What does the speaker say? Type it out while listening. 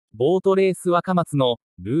ボートレース若松の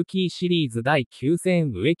ルーキーシリーズ第9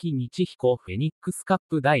戦植木日彦フェニックスカッ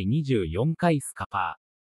プ第24回スカパ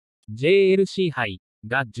ー JLC 杯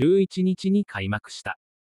が11日に開幕した。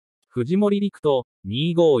藤森陸斗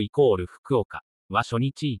25福岡は初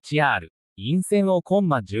日 1R 陰線をコン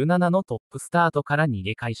マ17のトップスタートから逃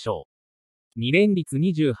げ快勝。2連率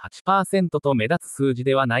 28% と目立つ数字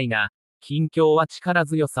ではないが、近況は力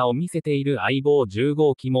強さを見せている相棒10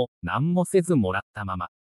号機も何もせずもらったまま。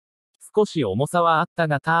少し重さはあった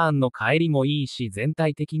がターンの帰りもいいし全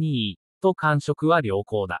体的にいい、と感触は良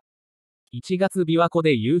好だ。1月琵琶湖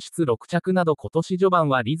で優出6着など今年序盤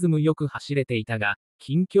はリズムよく走れていたが、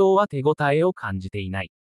近況は手応えを感じていな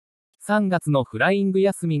い。3月のフライング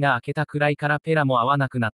休みが明けたくらいからペラも合わな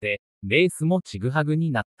くなって、レースもちぐはぐ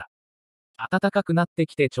になった。暖かくなって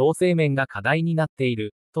きて調整面が課題になってい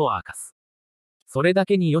る、と明かす。それだ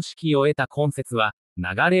けに良しきを得た今節は、流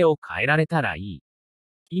れを変えられたらいい。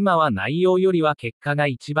今は内容よりは結果が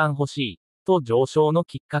一番欲しい、と上昇の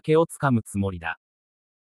きっかけをつかむつもりだ。